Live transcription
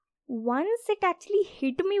Once it actually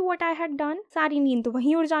hit me what I had done, सारी नींद तो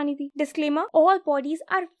वहीं उड़ जानी थी. Disclaimer, all bodies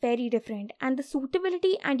are very different and the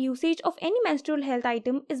suitability and usage of any menstrual health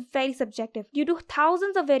item is very subjective due to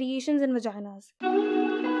thousands of variations in vaginas.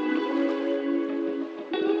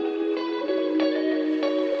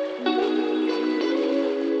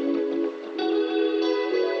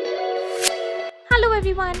 Hello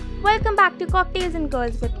everyone, welcome back to Cocktails and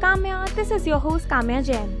Girls with Kamya. This is your host Kamya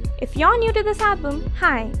Jain. If you're new to this album,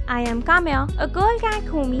 hi, I am Kamya, a girl gang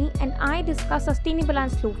homie, and I discuss sustainable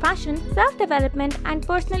and slow fashion, self-development, and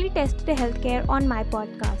personally tested healthcare on my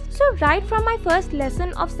podcast. So right from my first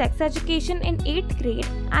lesson of sex education in 8th grade,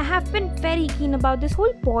 I have been very keen about this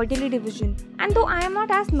whole bodily division. And though I am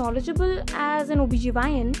not as knowledgeable as an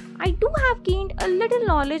OBGYN, I do have gained a little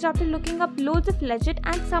knowledge after looking up loads of legit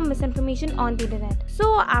and some misinformation on the internet.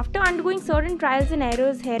 So after undergoing certain trials and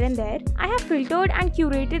errors here and there, I have filtered and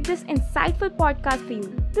curated this insightful podcast for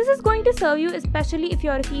you. This is going to serve you especially if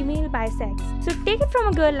you're a female bisex. So take it from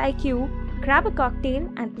a girl like you, grab a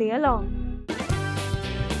cocktail and play along.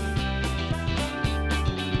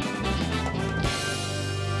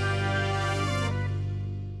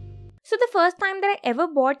 So the first time that I ever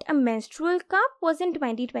bought a menstrual cup was in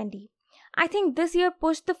 2020. I think this year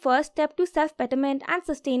pushed the first step to self-betterment and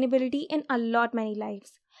sustainability in a lot many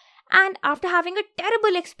lives. And after having a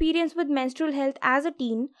terrible experience with menstrual health as a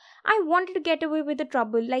teen, I wanted to get away with the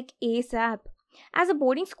trouble like ASAP. As a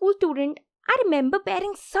boarding school student, I remember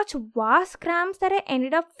bearing such vast cramps that I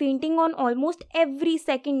ended up fainting on almost every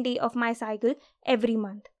second day of my cycle every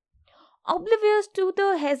month. Oblivious to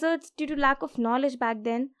the hazards due to lack of knowledge back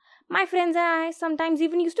then, my friends and I sometimes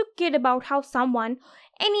even used to kid about how someone,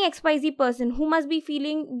 any XYZ person who must be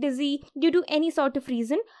feeling dizzy due to any sort of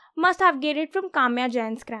reason, must have get it from Kamya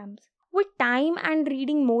Jain's cramps. With time and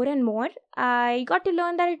reading more and more, I got to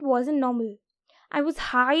learn that it wasn't normal. I was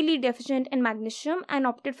highly deficient in magnesium and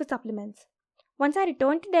opted for supplements. Once I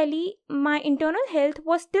returned to Delhi, my internal health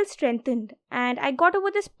was still strengthened and I got over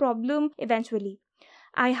this problem eventually.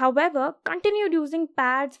 I, however, continued using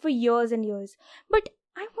pads for years and years, but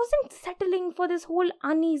I wasn't settling for this whole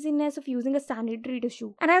uneasiness of using a sanitary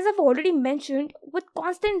tissue. And as I've already mentioned, with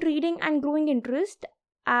constant reading and growing interest,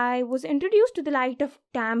 I was introduced to the light of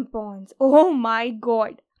tampons. Oh my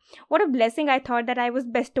god. What a blessing I thought that I was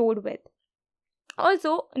bestowed with.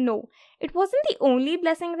 Also, no, it wasn't the only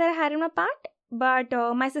blessing that I had in my part, but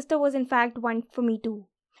my sister was in fact one for me too.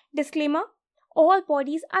 Disclaimer, all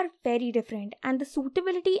bodies are very different and the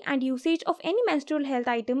suitability and usage of any menstrual health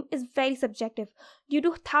item is very subjective due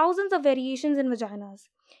to thousands of variations in vaginas.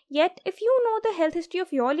 Yet, if you know the health history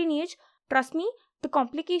of your lineage, trust me, the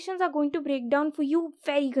complications are going to break down for you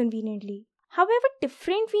very conveniently. However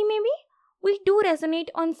different we may be, we do resonate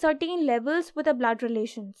on certain levels with our blood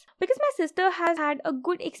relations. Because my sister has had a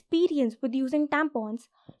good experience with using tampons,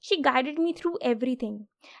 she guided me through everything.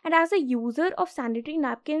 And as a user of sanitary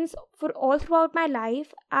napkins for all throughout my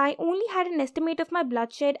life, I only had an estimate of my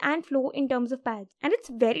bloodshed and flow in terms of pads. And it's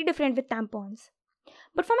very different with tampons.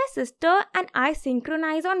 But for my sister and I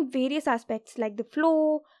synchronize on various aspects like the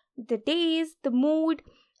flow, the days, the mood,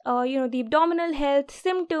 the abdominal health,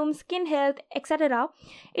 symptoms, skin health, etc.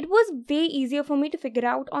 It was way easier for me to figure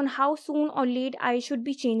out on how soon or late I should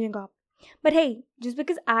be changing up. But hey, just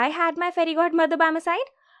because I had my fairy godmother by my side,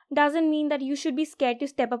 doesn't mean that you should be scared to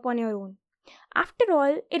step up on your own. After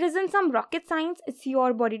all, it isn't some rocket science, it's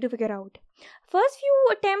your body to figure out. First few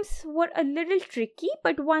attempts were a little tricky,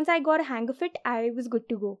 but once I got a hang of it, I was good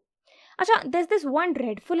to go. Acha, there's this one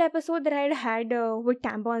dreadful episode that I had with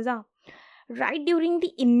tampons. Right during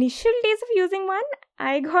the initial days of using one,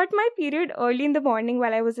 I got my period early in the morning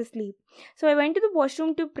while I was asleep. So I went to the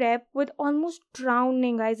washroom to prep with almost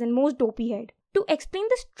drowning eyes and most dopey head. To explain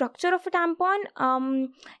the structure of a tampon,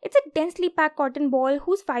 it's a densely packed cotton ball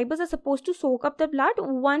whose fibers are supposed to soak up the blood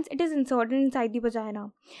once it is inserted inside the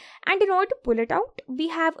vagina. And in order to pull it out, we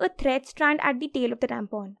have a thread strand at the tail of the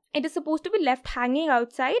tampon. It is supposed to be left hanging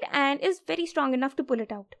outside and is very strong enough to pull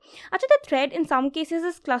it out. Actually, the thread in some cases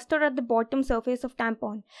is clustered at the bottom surface of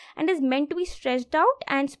tampon and is meant to be stretched out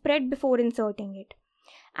and spread before inserting it.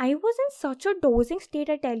 I was in such a dozing state,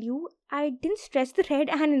 I tell you, I didn't stretch the thread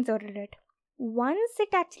and inserted it. Once it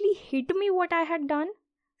actually hit me what I had done,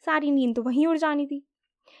 सारी नींद तो वहीं उड़ जानी थी.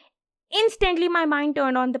 Instantly my mind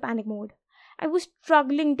turned on the panic mode. I was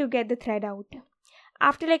struggling to get the thread out.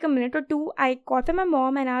 After like a minute or two, I called for my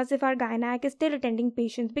mom and asked if our gynac is still attending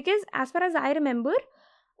patients because as far as I remember,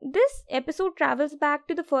 this episode travels back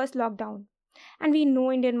to the first lockdown. And we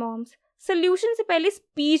know Indian moms, Solution से पहले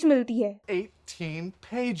speech मिलती है. 18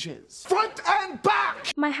 pages. Front and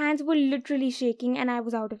back! My hands were literally shaking and I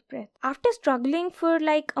was out of breath. After struggling for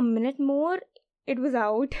like a minute more, it was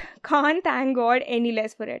out. Can't thank God any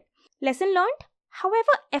less for it. Lesson learned?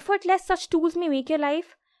 However effortless such tools may make your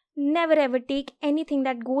life, never ever take anything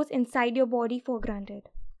that goes inside your body for granted.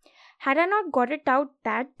 Had I not got it out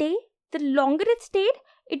that day, the longer it stayed,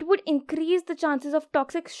 it would increase the chances of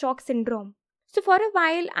toxic shock syndrome. So for a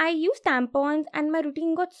while, I used tampons and my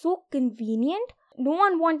routine got so convenient. No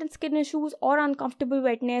unwanted skin issues or uncomfortable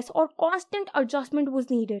wetness or constant adjustment was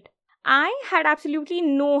needed. I had absolutely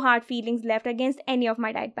no hard feelings left against any of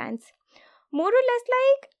my diet pants. More or less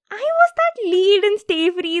like, I was that lead in Stay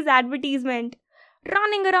Free's advertisement.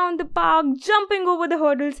 Running around the park, jumping over the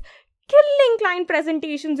hurdles, killing client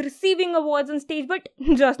presentations, receiving awards on stage, but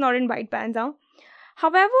just not in white pants, huh?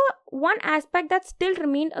 However, one aspect that still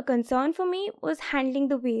remained a concern for me was handling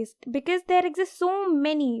the waste, because there exist so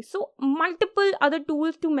multiple other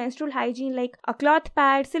tools to menstrual hygiene like a cloth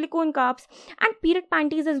pad, silicone cups, and period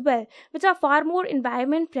panties as well, which are far more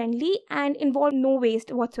environment friendly and involve no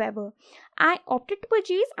waste whatsoever. I opted to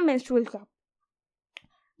purchase a menstrual cup.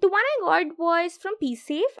 The one I got was from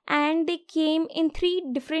PSafe and they came in 3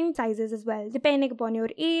 different sizes as well, depending upon your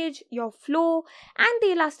age, your flow, and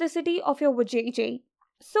the elasticity of your vajayjay.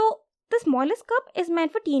 So, the smallest cup is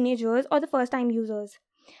meant for teenagers or the first time users.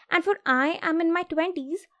 And for I am in my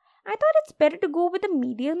 20s, I thought it's better to go with a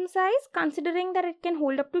medium size considering that it can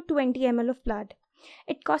hold up to 20 ml of blood.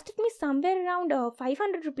 It costed me somewhere around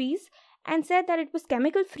 500 rupees and said that it was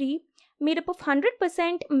chemical free, made up of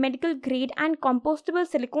 100% medical grade and compostable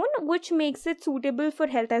silicone, which makes it suitable for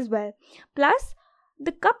health as well. Plus,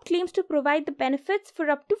 the cup claims to provide the benefits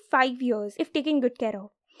for up to 5 years if taken good care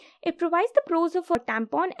of. It provides the pros of a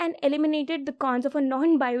tampon and eliminated the cons of a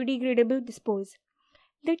non-biodegradable dispose.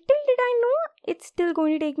 Little did I know, it's still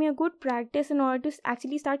going to take me a good practice in order to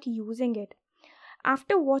actually start using it.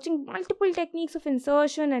 After watching multiple techniques of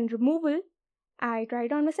insertion and removal, I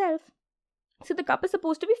tried on myself. So the cup is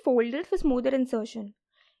supposed to be folded for smoother insertion.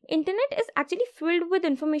 Internet is actually filled with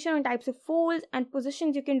information on types of folds and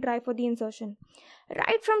positions you can try for the insertion.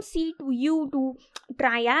 Right from C to U to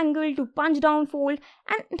triangle to punch down fold,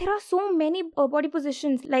 and there are so many body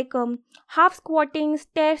positions like half squatting,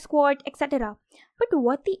 stair squat, etc. But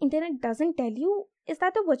what the internet doesn't tell you is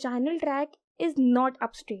that the vaginal tract is not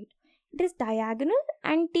up straight. It is diagonal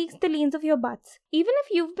and takes the lanes of your butts. Even if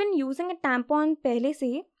you've been using a tampon pehle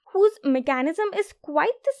se, whose mechanism is quite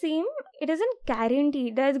the same, it isn't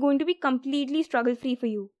guaranteed that it's going to be completely struggle free for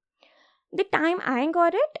you. The time I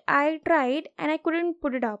got it, I tried and I couldn't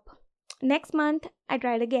put it up. Next month, I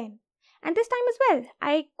tried again. And this time as well,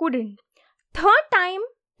 I couldn't.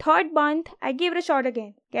 Third month, I gave it a shot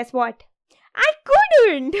again. Guess what? I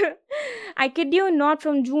couldn't! I kid you not,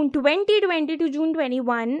 from June 2020 to June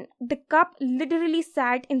 21, the cup literally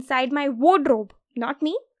sat inside my wardrobe. Not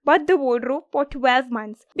me, but the wardrobe for 12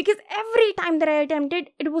 months. Because every time that I attempted,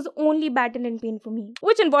 it was only battle and pain for me.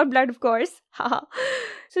 Which involved blood, of course.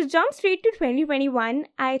 So jump straight to 2021,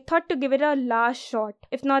 I thought to give it a last shot.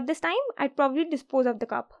 If not this time, I'd probably dispose of the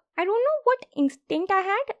cup. I don't know what instinct I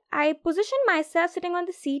had. I positioned myself sitting on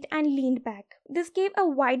the seat and leaned back. This gave a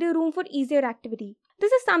wider room for easier activity.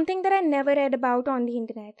 This is something that I never read about on the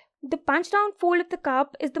internet. The punch down fold of the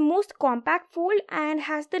cup is the most compact fold and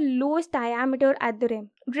has the lowest diameter at the rim.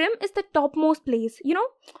 Rim is the topmost place,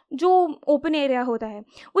 जो open area होता है,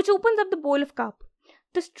 which opens up the bowl of cup.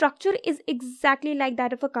 The structure is exactly like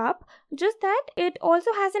that of a cup, just that it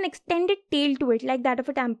also has an extended tail to it like that of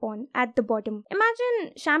a tampon at the bottom.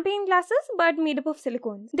 Imagine champagne glasses but made up of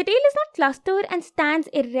silicones. The tail is not clustered and stands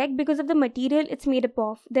erect because of the material it's made up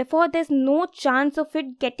of. Therefore, there's no chance of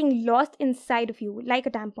it getting lost inside of you like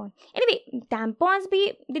a tampon. Anyway, tampons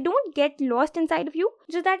they don't get lost inside of you,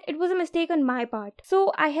 just that it was a mistake on my part.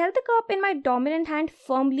 So I held the cup in my dominant hand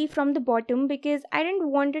firmly from the bottom because I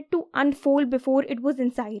didn't want it to unfold before it was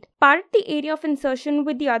inside. Parted the area of insertion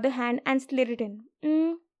with the other hand and slid it in.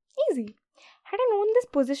 Easy. Had I known this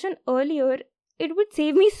position earlier, it would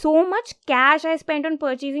save me so much cash I spent on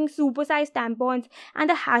purchasing supersized tampons and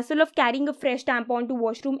the hassle of carrying a fresh tampon to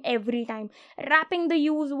washroom every time, wrapping the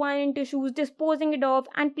used one in tissues, disposing it off,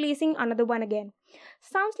 and placing another one again.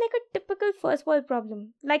 Sounds like a typical first world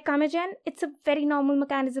problem. Like Kamajan, it's a very normal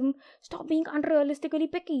mechanism. Stop being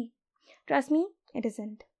unrealistically picky. Trust me, it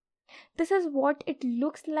isn't. This is what it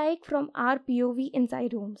looks like from our POV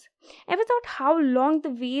inside homes. Ever thought how long the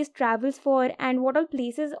waste travels for and what all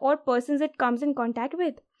places or persons it comes in contact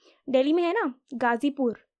with? Delhi में है ना,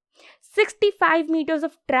 Gazipur. 65 meters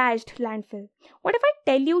of trashed landfill. What if I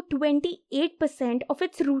tell you 28% of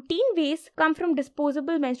its routine waste come from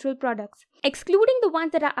disposable menstrual products, excluding the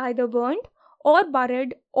ones that are either burned or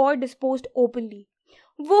buried or disposed openly?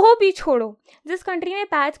 वो भी छोड़ो, जिस country में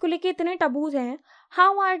pads को लेके इतने टबूज हैं,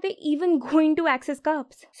 how are they even going to access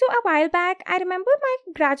cups? So a while back, I remember my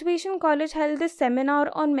graduation college held this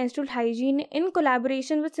seminar on menstrual hygiene in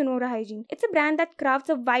collaboration with Sonora Hygiene. It's a brand that crafts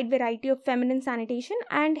a wide variety of feminine sanitation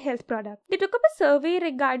and health products. They took up a survey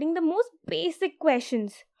regarding the most basic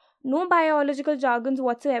questions. No biological jargons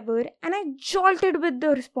whatsoever, and I jolted with the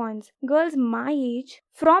response. Girls my age,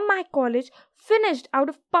 from my college, finished out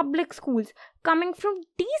of public schools, coming from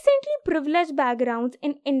decently privileged backgrounds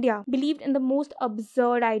in India, believed in the most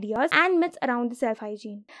absurd ideas and myths around the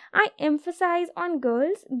self-hygiene. I emphasize on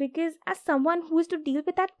girls because as someone who is to deal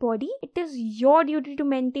with that body, it is your duty to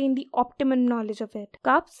maintain the optimum knowledge of it.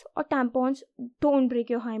 Cups or tampons don't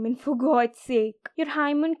break your hymen, for God's sake. Your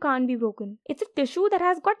hymen can't be broken. It's a tissue that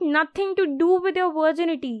has got nothing to do with your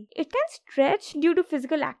virginity. It can stretch due to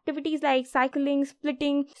physical activities like cycling,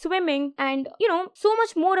 splitting, swimming, and so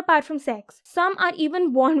much more apart from sex. Some are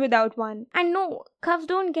even born without one. And no, cups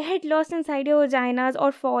don't get lost inside your vaginas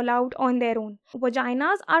or fall out on their own.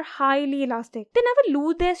 Vaginas are highly elastic. They never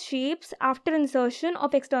lose their shapes after insertion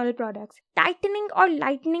of external products. Tightening or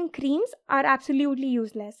lightening creams are absolutely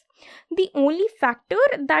useless. The only factor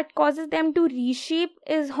that causes them to reshape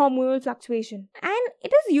is hormonal fluctuation, and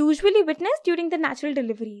it is usually witnessed during the natural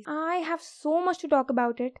deliveries. I have so much to talk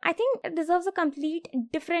about it. I think it deserves a complete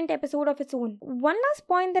different episode of its own. One last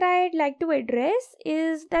point that I'd like to address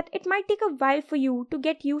is that it might take a while for you to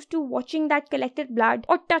get used to watching that collected blood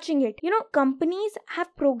or touching it. Companies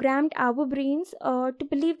have programmed our brains to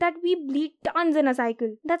believe that we bleed tons in a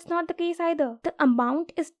cycle. That's not the case either. The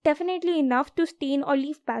amount is definitely enough to stain or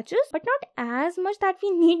leave patches, but not as much that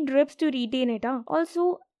we need drips to retain it.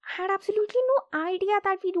 Also, I had absolutely no idea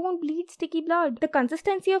that we don't bleed sticky blood. The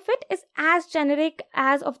consistency of it is as generic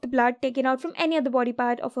as of the blood taken out from any other body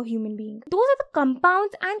part of a human being. Those are the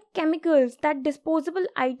compounds and chemicals that disposable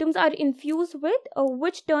items are infused with,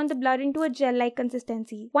 which turn the blood into a gel-like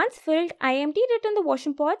consistency. Once filled, I emptied it in the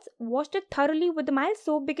washing pots, washed it thoroughly with the mild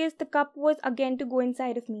soap because the cup was again to go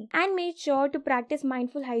inside of me, and made sure to practice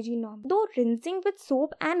mindful hygiene norms. Though rinsing with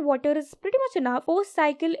soap and water is pretty much enough,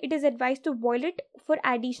 post-cycle it is advised to boil it for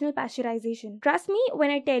additional pasteurization. Trust me when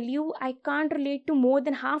I tell you, I can't relate to more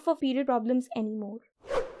than half of period problems anymore.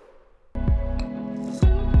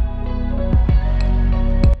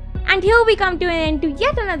 And here we come to an end to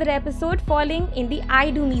yet another episode falling in the I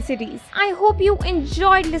Do Me series. I hope you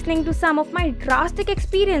enjoyed listening to some of my drastic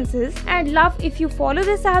experiences, and love if you follow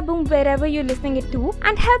this album wherever you're listening it to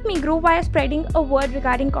and help me grow via spreading a word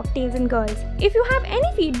regarding cocktails and girls. If you have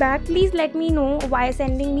any feedback, please let me know via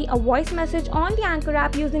sending me a voice message on the Anchor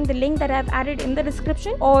app using the link that I've added in the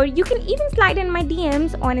description, or you can even slide in my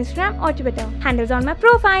DMs on Instagram or Twitter. Handles on my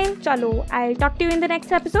profile. Chalo, I'll talk to you in the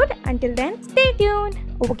next episode. Until then, stay tuned.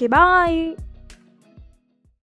 Okay, bye.